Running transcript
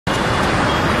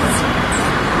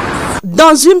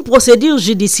Dans une procédure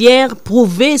judiciaire,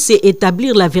 prouver, c'est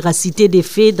établir la véracité des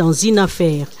faits dans une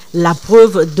affaire. La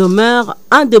preuve demeure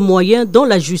un des moyens dont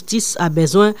la justice a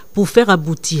besoin pour faire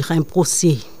aboutir un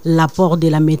procès. L'apport de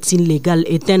la médecine légale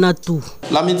est un atout.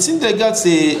 La médecine légale,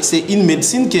 c'est une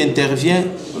médecine qui intervient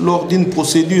lors d'une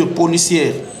procédure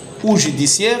policière ou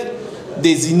judiciaire,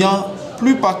 désignant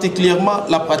plus particulièrement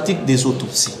la pratique des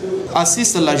autopsies.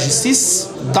 Assiste la justice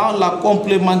dans la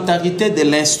complémentarité de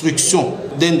l'instruction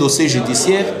d'un dossier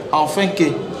judiciaire afin que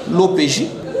l'OPJ,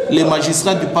 les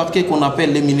magistrats du parquet qu'on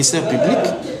appelle les ministères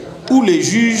publics, ou les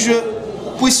juges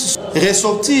puissent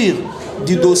ressortir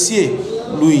du dossier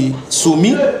lui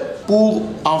soumis pour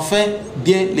enfin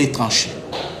bien les trancher.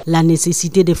 La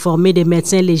nécessité de former des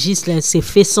médecins légistes s'est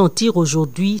fait sentir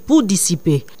aujourd'hui pour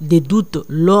dissiper des doutes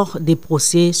lors des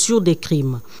procès sur des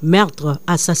crimes, meurtres,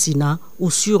 assassinats ou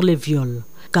sur les viols.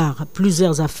 Car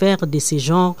plusieurs affaires de ce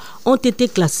genre ont été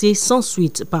classées sans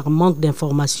suite par manque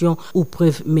d'informations ou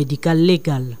preuves médicales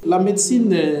légales. La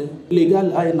médecine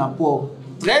légale a un apport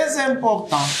très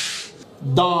important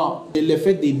dans le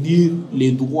fait de dire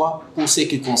les droits pour ce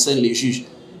qui concerne les juges.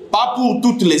 Pas pour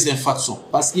toutes les infractions,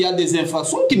 parce qu'il y a des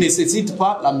infractions qui ne nécessitent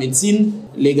pas la médecine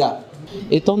légale.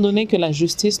 Étant donné que la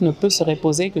justice ne peut se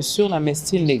reposer que sur la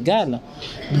médecine légale,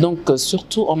 donc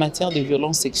surtout en matière de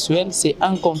violences sexuelles, c'est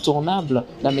incontournable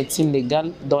la médecine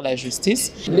légale dans la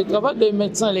justice. Le travail des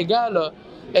médecins légaux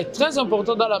est très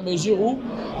important dans la mesure où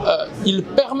il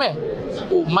permet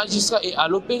aux magistrats et à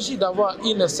l'OPJ d'avoir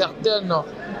une certaine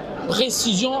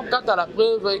précision quant à la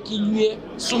preuve qui lui est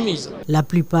soumise. La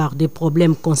plupart des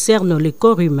problèmes concernent le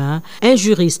corps humain. Un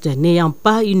juriste n'ayant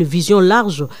pas une vision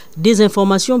large des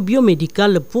informations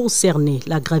biomédicales pour cerner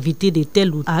la gravité de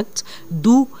tel ou acte,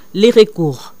 d'où les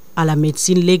recours à la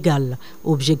médecine légale.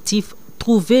 Objectif: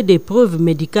 trouver des preuves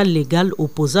médicales légales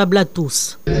opposables à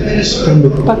tous. Pour ne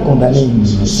pas condamner une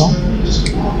innocent,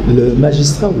 le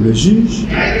magistrat ou le juge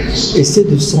essaie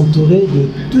de s'entourer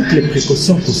de toutes les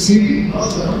précautions possibles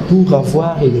pour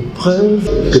avoir les preuves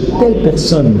que telle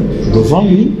personne devant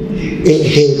lui est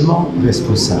réellement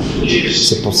responsable.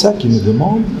 C'est pour ça qu'il nous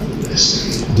demande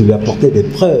de lui apporter des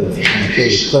preuves, qu'on appelle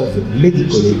des preuves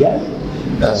médico-légales,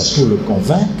 pour le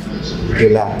convaincre de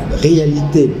la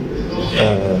réalité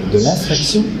de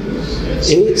l'infraction,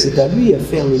 et c'est à lui à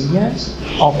faire le lien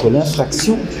entre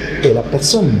l'infraction et la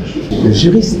personne. Le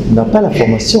juriste n'a pas la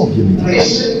formation biomédicale.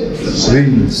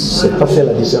 Lui ne sait pas faire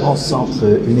la différence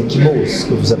entre une ecchymose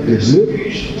que vous appelez bleue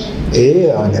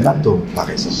et un hématome, par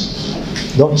exemple.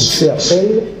 Donc il fait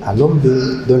appel à l'homme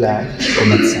de l'art, au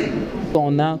médecin.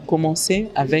 On a commencé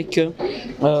avec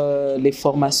les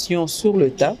formations sur le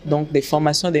tas, donc des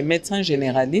formations des médecins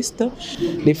généralistes,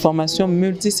 des formations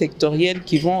multisectorielles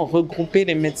qui vont regrouper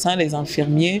les médecins, les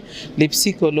infirmiers, les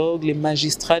psychologues, les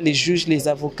magistrats, les juges, les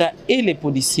avocats et les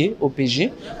policiers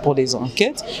OPG pour les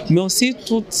enquêtes, mais aussi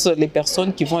toutes les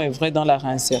personnes qui vont œuvrer dans la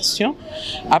réinsertion.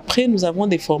 Après, nous avons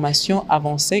des formations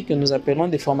avancées que nous appelons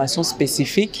des formations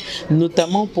spécifiques,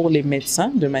 notamment pour les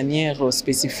médecins de manière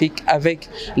spécifique avec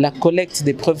la collecte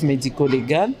des preuves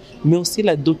médico-légales, mais aussi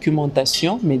la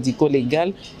documentation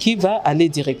médico-légale qui va aller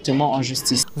directement en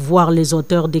justice. Voir les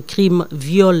auteurs des crimes,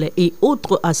 viols et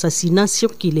autres assassinats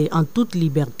circuler en toute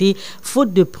liberté,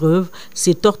 faute de preuves,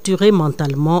 c'est torturer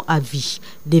mentalement à vie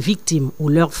des victimes ou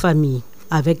leurs familles.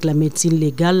 Avec la médecine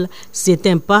légale, c'est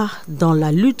un pas dans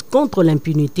la lutte contre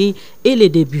l'impunité et les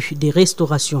débuts des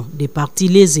restaurations des parties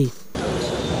lésées.